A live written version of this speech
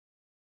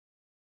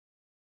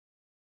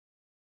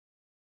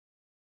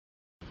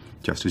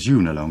just as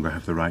you no longer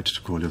have the right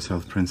to call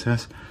yourself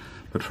Princess,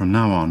 but from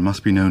now on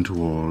must be known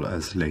to all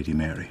as Lady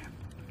Mary.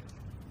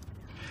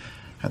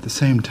 At the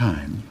same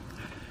time,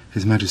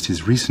 His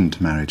Majesty's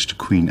recent marriage to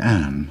Queen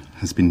Anne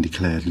has been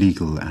declared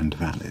legal and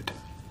valid.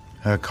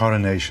 Her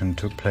coronation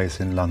took place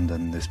in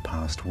London this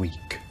past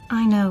week.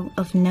 I know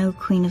of no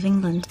Queen of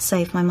England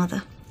save my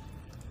mother.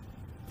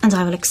 And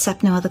I will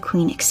accept no other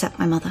queen except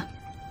my mother.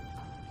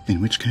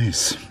 In which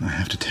case, I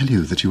have to tell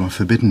you that you are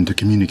forbidden to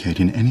communicate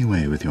in any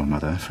way with your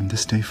mother from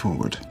this day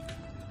forward.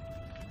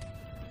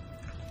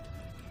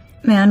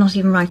 May I not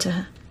even write to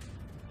her?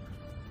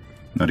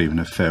 Not even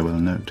a farewell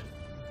note?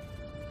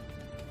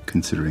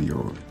 Considering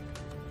your...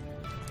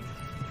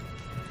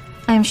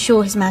 I am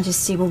sure His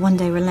Majesty will one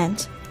day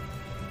relent.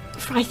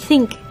 For I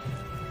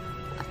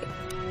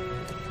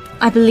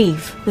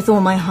believe with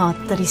all my heart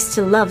that he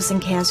still loves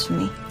and cares for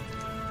me.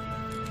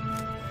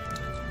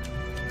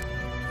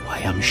 I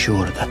am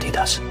sure that he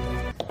does.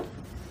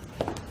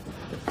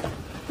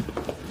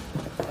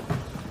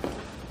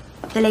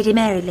 The Lady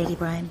Mary, Lady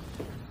Brian.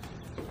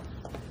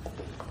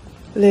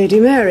 Lady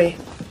Mary.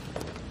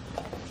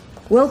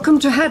 Welcome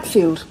to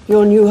Hatfield,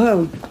 your new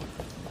home.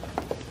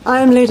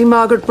 I am Lady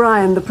Margaret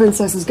Bryan, the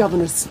Princess's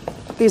governess.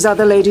 These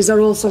other ladies are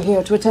also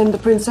here to attend the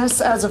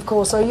Princess, as of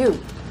course are you.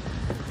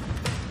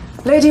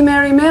 Lady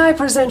Mary, may I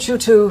present you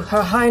to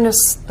Her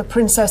Highness, the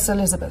Princess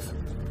Elizabeth?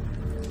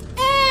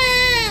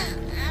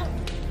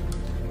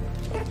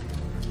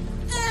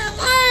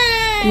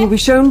 You will be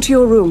shown to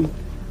your room.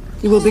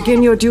 You will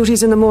begin your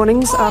duties in the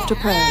mornings after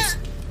prayers.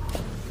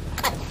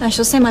 I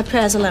shall say my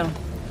prayers alone.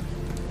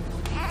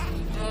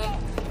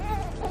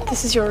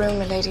 This is your room,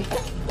 my lady.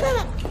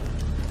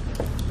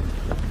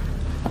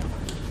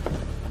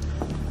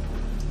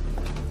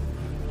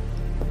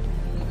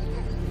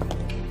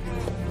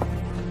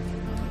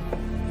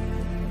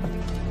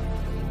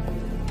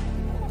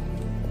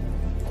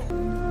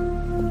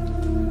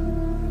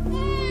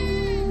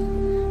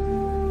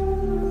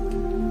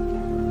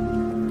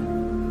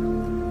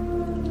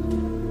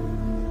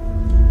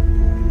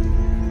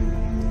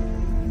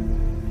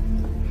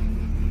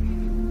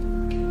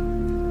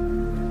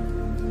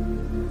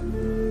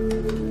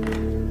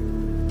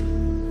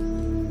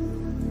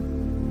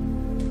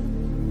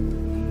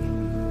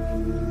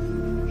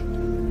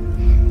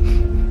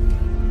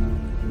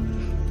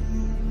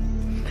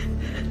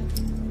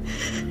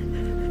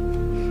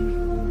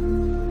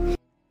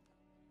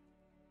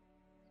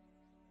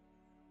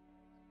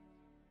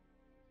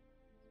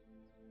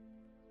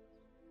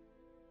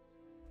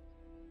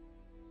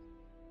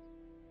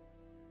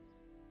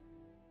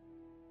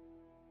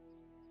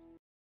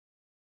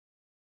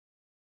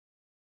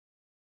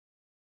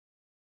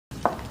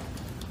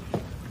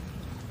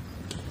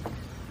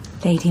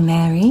 Lady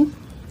Mary,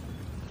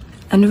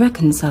 and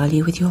reconcile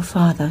you with your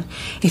father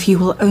if you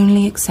will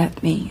only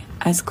accept me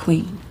as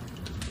queen.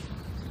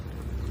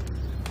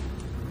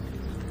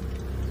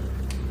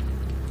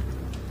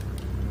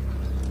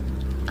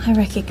 I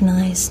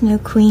recognize no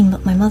queen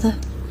but my mother.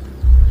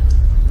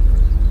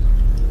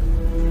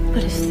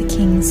 But if the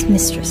king's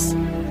mistress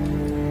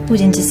would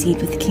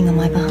intercede with the king on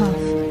my behalf,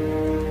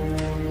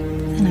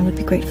 then I would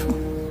be grateful.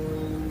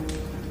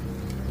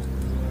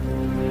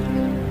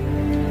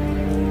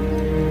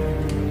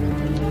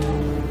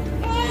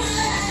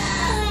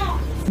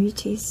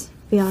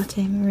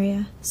 Beate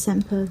Maria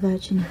Semper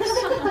Virginis.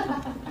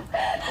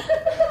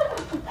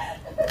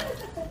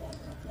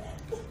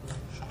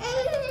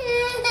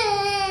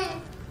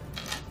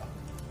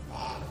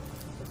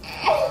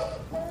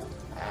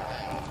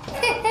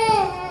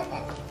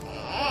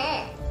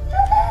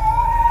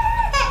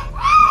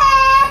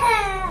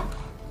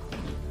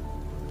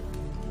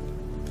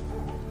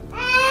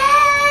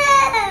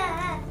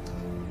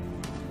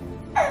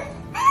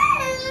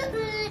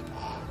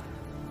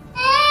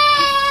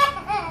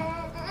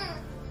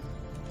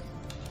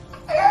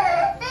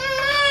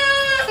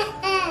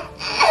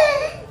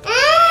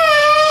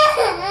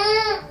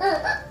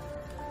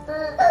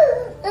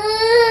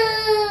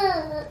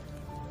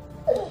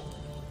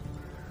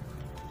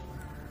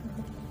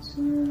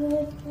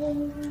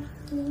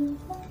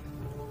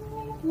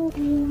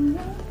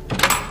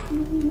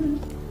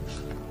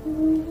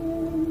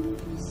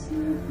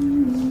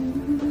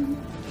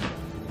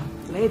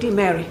 Lady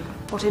Mary,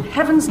 what in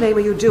heaven's name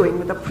are you doing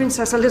with the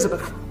Princess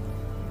Elizabeth?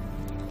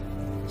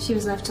 She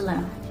was left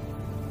alone.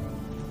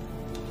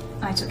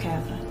 I took care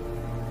of her.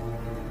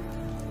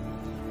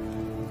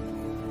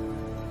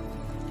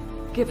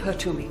 Give her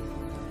to me.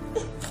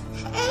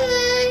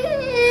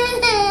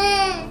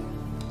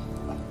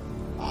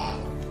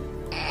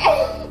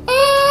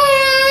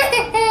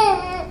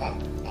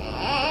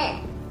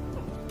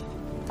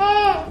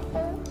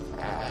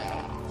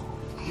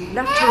 You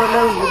left her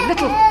alone, you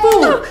little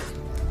fool!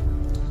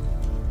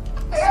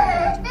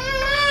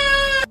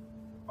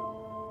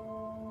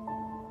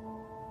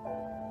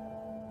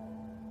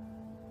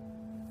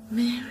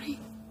 Mary?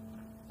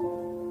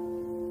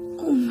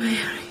 Oh,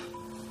 Mary.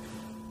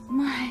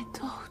 My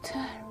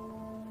daughter.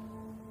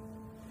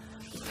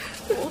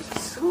 Oh,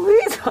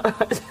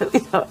 sweetheart,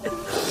 sweetheart.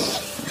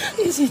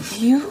 Is it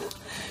you?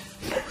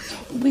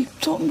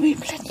 Don't weep.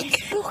 Let me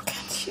look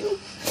at you.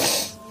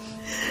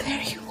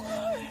 There you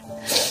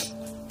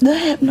are. I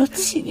have not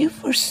seen you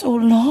for so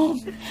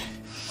long.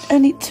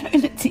 An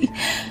eternity.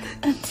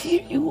 And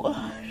here you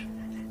are.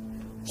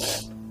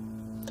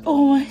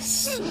 Oh, my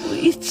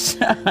sweet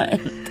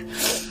child.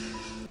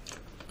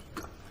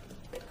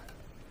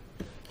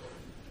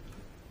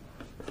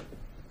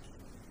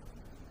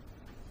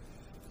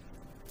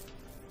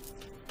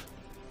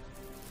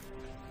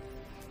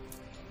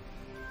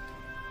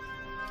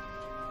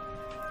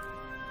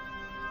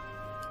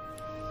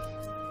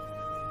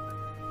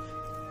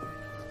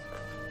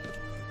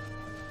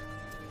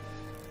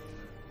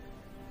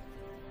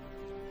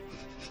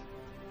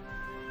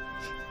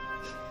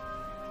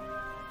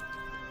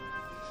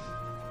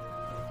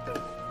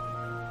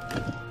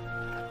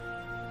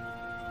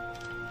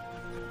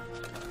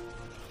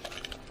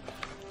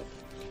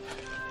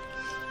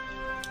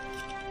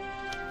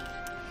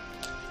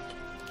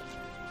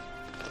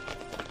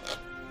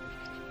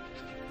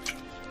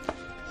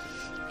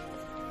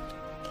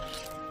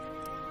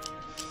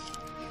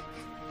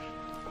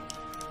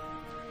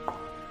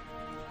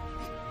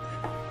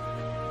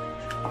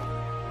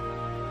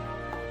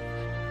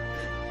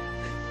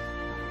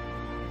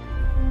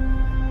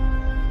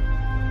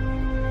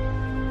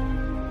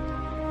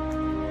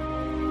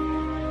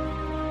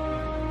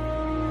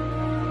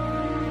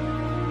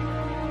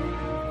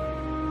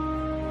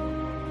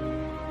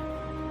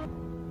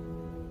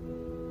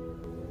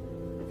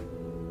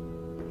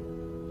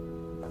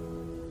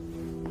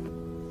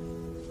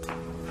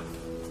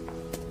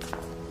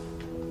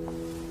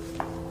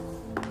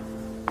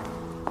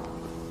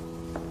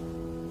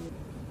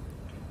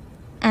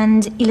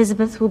 And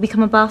Elizabeth will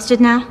become a bastard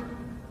now?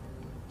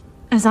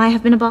 As I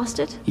have been a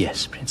bastard?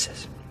 Yes,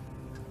 Princess.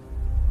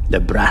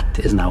 The brat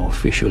is now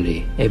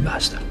officially a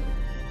bastard.